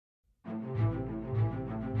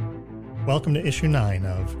Welcome to Issue 9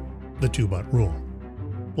 of The Two-But Rule,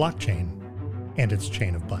 Blockchain and its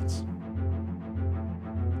Chain of Butts.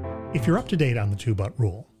 If you're up to date on the Two-But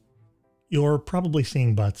Rule, you're probably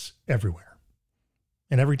seeing butts everywhere.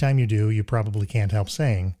 And every time you do, you probably can't help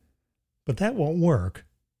saying, but that won't work,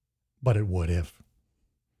 but it would if.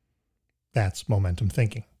 That's momentum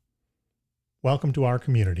thinking. Welcome to our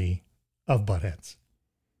community of buttheads.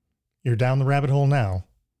 You're down the rabbit hole now.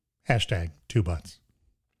 #2butts.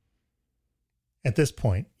 At this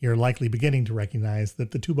point, you're likely beginning to recognize that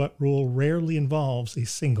the two-but rule rarely involves a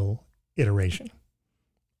single iteration.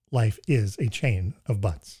 Life is a chain of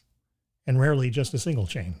butts, and rarely just a single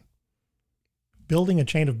chain. Building a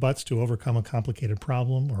chain of butts to overcome a complicated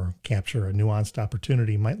problem or capture a nuanced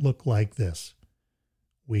opportunity might look like this.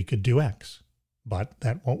 We could do X, but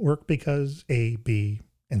that won't work because A, B,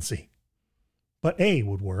 and C. But A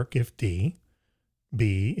would work if D,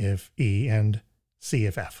 B if E, and C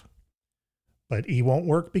if F. But E won't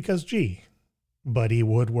work because G, but E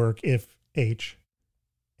would work if H,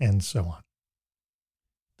 and so on.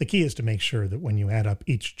 The key is to make sure that when you add up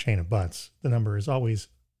each chain of butts, the number is always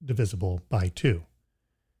divisible by 2.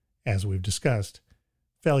 As we've discussed,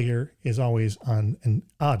 failure is always on an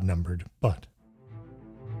odd-numbered butt.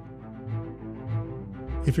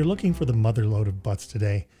 If you're looking for the motherlode of butts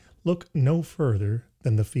today, look no further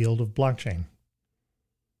than the field of blockchain.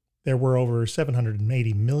 There were over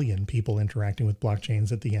 780 million people interacting with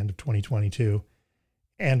blockchains at the end of 2022,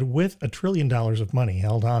 and with $1 trillion of money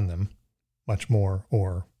held on them, much more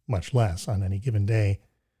or much less on any given day,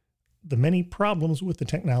 the many problems with the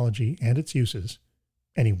technology and its uses,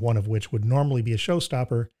 any one of which would normally be a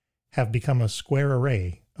showstopper, have become a square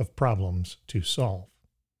array of problems to solve.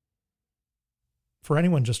 For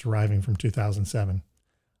anyone just arriving from 2007,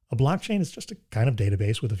 a blockchain is just a kind of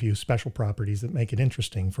database with a few special properties that make it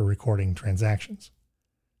interesting for recording transactions.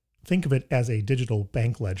 Think of it as a digital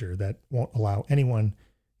bank ledger that won't allow anyone,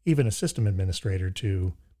 even a system administrator,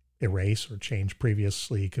 to erase or change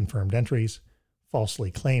previously confirmed entries,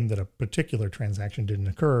 falsely claim that a particular transaction didn't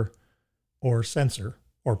occur, or censor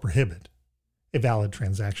or prohibit a valid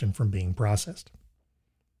transaction from being processed.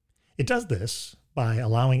 It does this by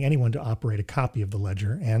allowing anyone to operate a copy of the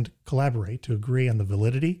ledger and collaborate to agree on the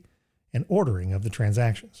validity and ordering of the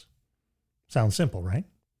transactions. Sounds simple, right?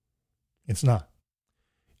 It's not.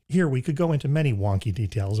 Here we could go into many wonky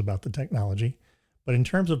details about the technology, but in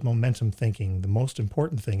terms of momentum thinking, the most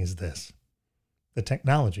important thing is this. The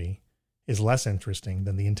technology is less interesting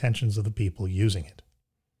than the intentions of the people using it.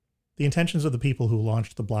 The intentions of the people who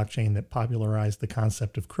launched the blockchain that popularized the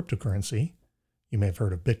concept of cryptocurrency, you may have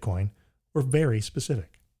heard of Bitcoin, were very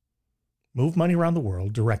specific. Move money around the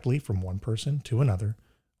world directly from one person to another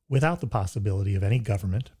without the possibility of any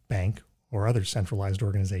government, bank, or other centralized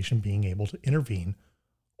organization being able to intervene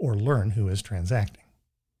or learn who is transacting.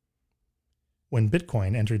 When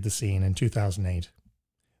Bitcoin entered the scene in 2008,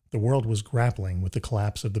 the world was grappling with the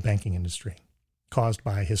collapse of the banking industry, caused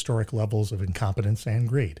by historic levels of incompetence and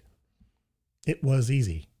greed. It was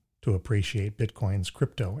easy to appreciate Bitcoin's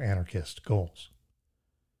crypto-anarchist goals.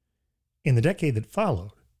 In the decade that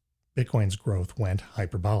followed, Bitcoin's growth went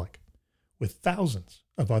hyperbolic, with thousands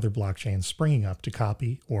of other blockchains springing up to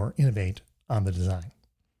copy or innovate on the design.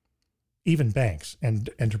 Even banks and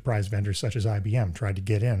enterprise vendors such as IBM tried to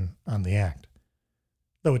get in on the act.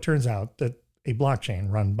 Though it turns out that a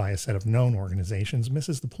blockchain run by a set of known organizations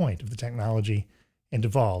misses the point of the technology and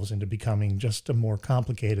devolves into becoming just a more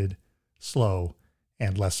complicated, slow,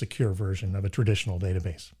 and less secure version of a traditional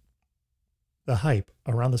database. The hype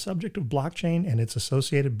around the subject of blockchain and its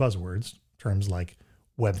associated buzzwords, terms like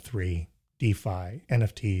Web3, DeFi,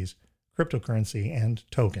 NFTs, cryptocurrency, and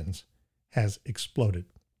tokens, has exploded.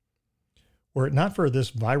 Were it not for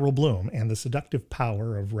this viral bloom and the seductive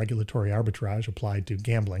power of regulatory arbitrage applied to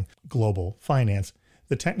gambling, global finance,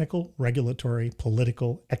 the technical, regulatory,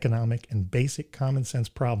 political, economic, and basic common sense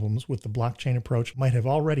problems with the blockchain approach might have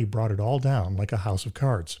already brought it all down like a house of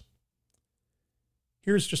cards.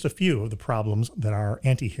 Here's just a few of the problems that our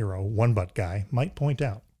anti-hero one-but guy might point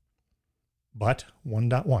out. But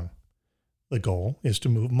 1.1. The goal is to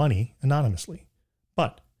move money anonymously,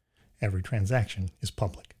 but every transaction is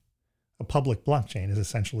public. A public blockchain is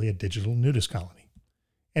essentially a digital nudist colony.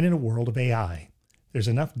 And in a world of AI, there's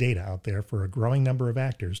enough data out there for a growing number of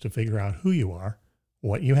actors to figure out who you are,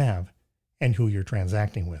 what you have, and who you're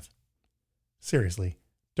transacting with. Seriously,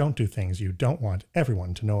 don't do things you don't want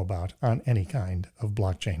everyone to know about on any kind of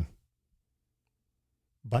blockchain.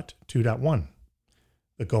 But 2.1.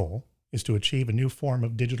 The goal is to achieve a new form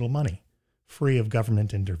of digital money, free of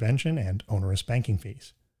government intervention and onerous banking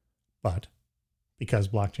fees. But Because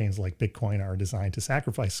blockchains like Bitcoin are designed to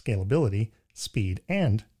sacrifice scalability, speed,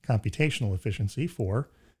 and computational efficiency for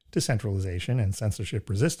decentralization and censorship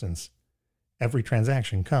resistance, every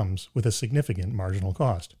transaction comes with a significant marginal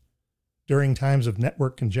cost. During times of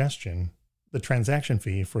network congestion, the transaction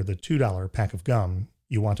fee for the $2 pack of gum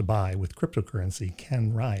you want to buy with cryptocurrency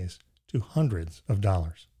can rise to hundreds of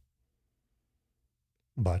dollars.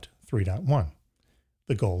 But 3.1.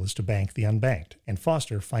 The goal is to bank the unbanked and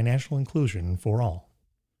foster financial inclusion for all.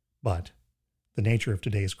 But the nature of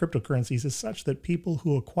today's cryptocurrencies is such that people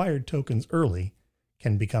who acquired tokens early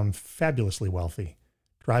can become fabulously wealthy,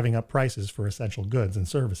 driving up prices for essential goods and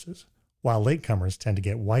services, while latecomers tend to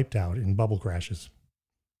get wiped out in bubble crashes.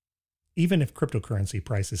 Even if cryptocurrency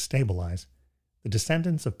prices stabilize, the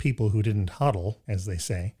descendants of people who didn't hodl, as they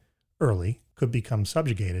say, early could become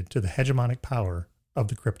subjugated to the hegemonic power of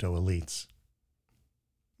the crypto elites.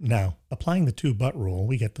 Now, applying the 2-but rule,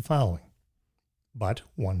 we get the following. But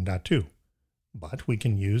 1.2. But we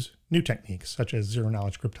can use new techniques, such as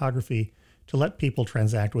zero-knowledge cryptography, to let people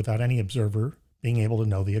transact without any observer being able to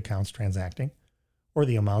know the accounts transacting or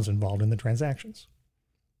the amounts involved in the transactions.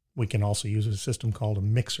 We can also use a system called a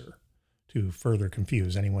mixer to further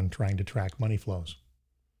confuse anyone trying to track money flows.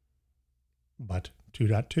 But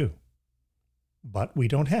 2.2. But we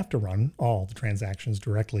don't have to run all the transactions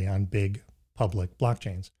directly on big public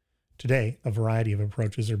blockchains. Today, a variety of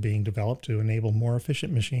approaches are being developed to enable more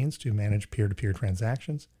efficient machines to manage peer-to-peer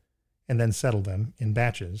transactions and then settle them in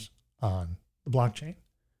batches on the blockchain.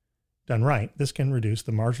 Done right, this can reduce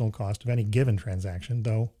the marginal cost of any given transaction,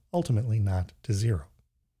 though ultimately not to zero.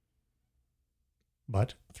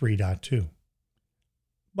 But 3.2.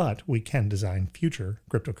 But we can design future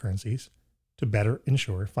cryptocurrencies to better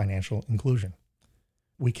ensure financial inclusion.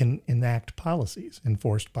 We can enact policies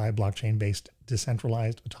enforced by blockchain-based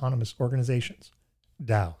decentralized autonomous organizations,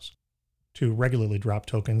 DAOs, to regularly drop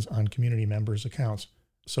tokens on community members' accounts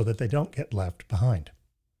so that they don't get left behind.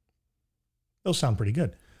 Those sound pretty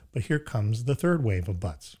good, but here comes the third wave of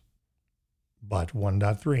buts. But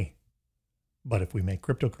 1.3. But if we make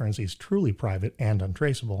cryptocurrencies truly private and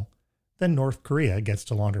untraceable, then North Korea gets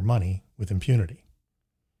to launder money with impunity.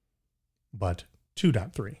 But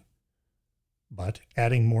 2.3. But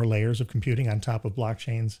adding more layers of computing on top of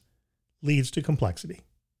blockchains leads to complexity,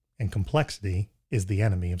 and complexity is the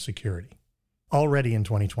enemy of security. Already in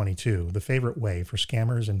 2022, the favorite way for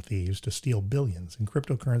scammers and thieves to steal billions in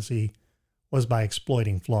cryptocurrency was by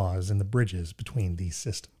exploiting flaws in the bridges between these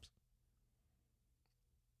systems.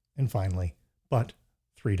 And finally, but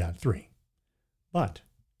 3.3. But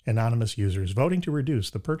anonymous users voting to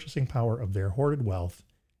reduce the purchasing power of their hoarded wealth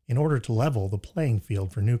in order to level the playing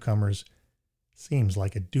field for newcomers seems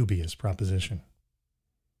like a dubious proposition.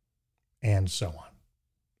 And so on.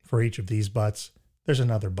 For each of these buts, there's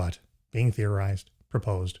another but being theorized,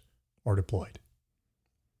 proposed, or deployed.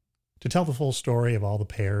 To tell the full story of all the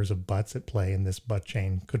pairs of buts at play in this butt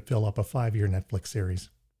chain could fill up a 5-year Netflix series.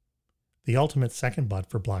 The ultimate second but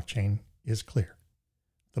for blockchain is clear.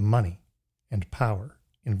 The money and power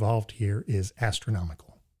involved here is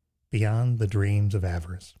astronomical, beyond the dreams of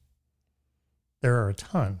avarice. There are a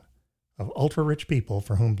ton of ultra-rich people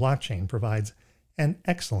for whom blockchain provides an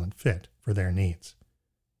excellent fit for their needs.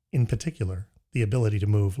 In particular, the ability to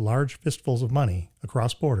move large fistfuls of money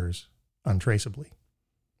across borders untraceably.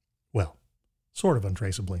 Well, sort of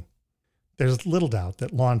untraceably. There's little doubt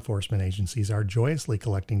that law enforcement agencies are joyously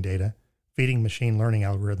collecting data, feeding machine learning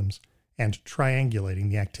algorithms, and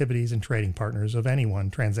triangulating the activities and trading partners of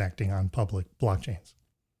anyone transacting on public blockchains.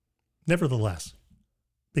 Nevertheless,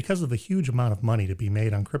 because of the huge amount of money to be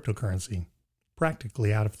made on cryptocurrency,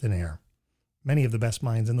 practically out of thin air, many of the best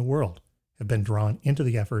minds in the world have been drawn into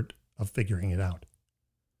the effort of figuring it out.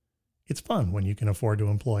 It's fun when you can afford to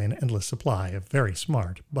employ an endless supply of very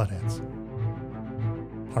smart buttheads.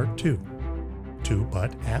 Part 2.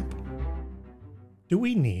 2-But App. Do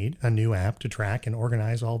we need a new app to track and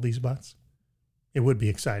organize all these butts? It would be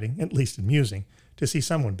exciting, at least amusing, to see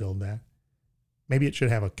someone build that. Maybe it should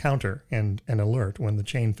have a counter and an alert when the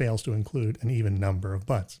chain fails to include an even number of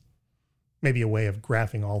butts. Maybe a way of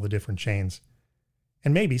graphing all the different chains.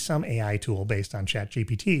 And maybe some AI tool based on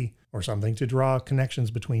ChatGPT or something to draw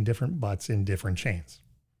connections between different butts in different chains.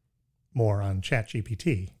 More on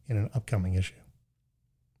ChatGPT in an upcoming issue.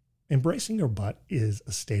 Embracing your butt is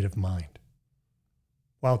a state of mind.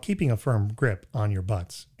 While keeping a firm grip on your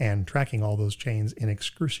butts and tracking all those chains in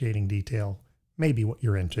excruciating detail may be what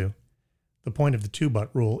you're into, the point of the 2-but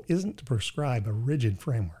rule isn't to prescribe a rigid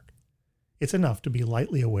framework. It's enough to be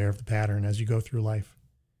lightly aware of the pattern as you go through life.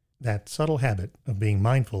 That subtle habit of being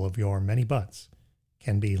mindful of your many butts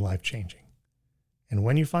can be life-changing. And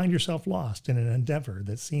when you find yourself lost in an endeavor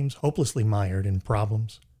that seems hopelessly mired in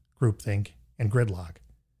problems, groupthink, and gridlock,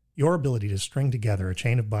 your ability to string together a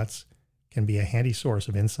chain of butts can be a handy source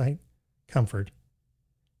of insight, comfort,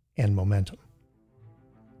 and momentum.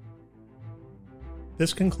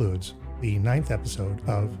 This concludes the 9th episode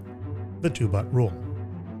of The Two-Butt Rule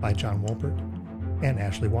by John Wolpert and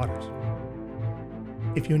Ashley Waters.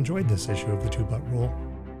 If you enjoyed this issue of The Two-Butt Rule,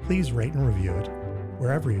 please rate and review it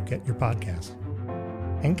wherever you get your podcasts,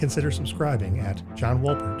 and consider subscribing at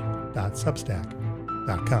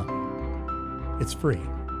johnwolpert.substack.com. It's free,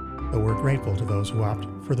 though we're grateful to those who opt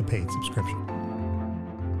for the paid subscription.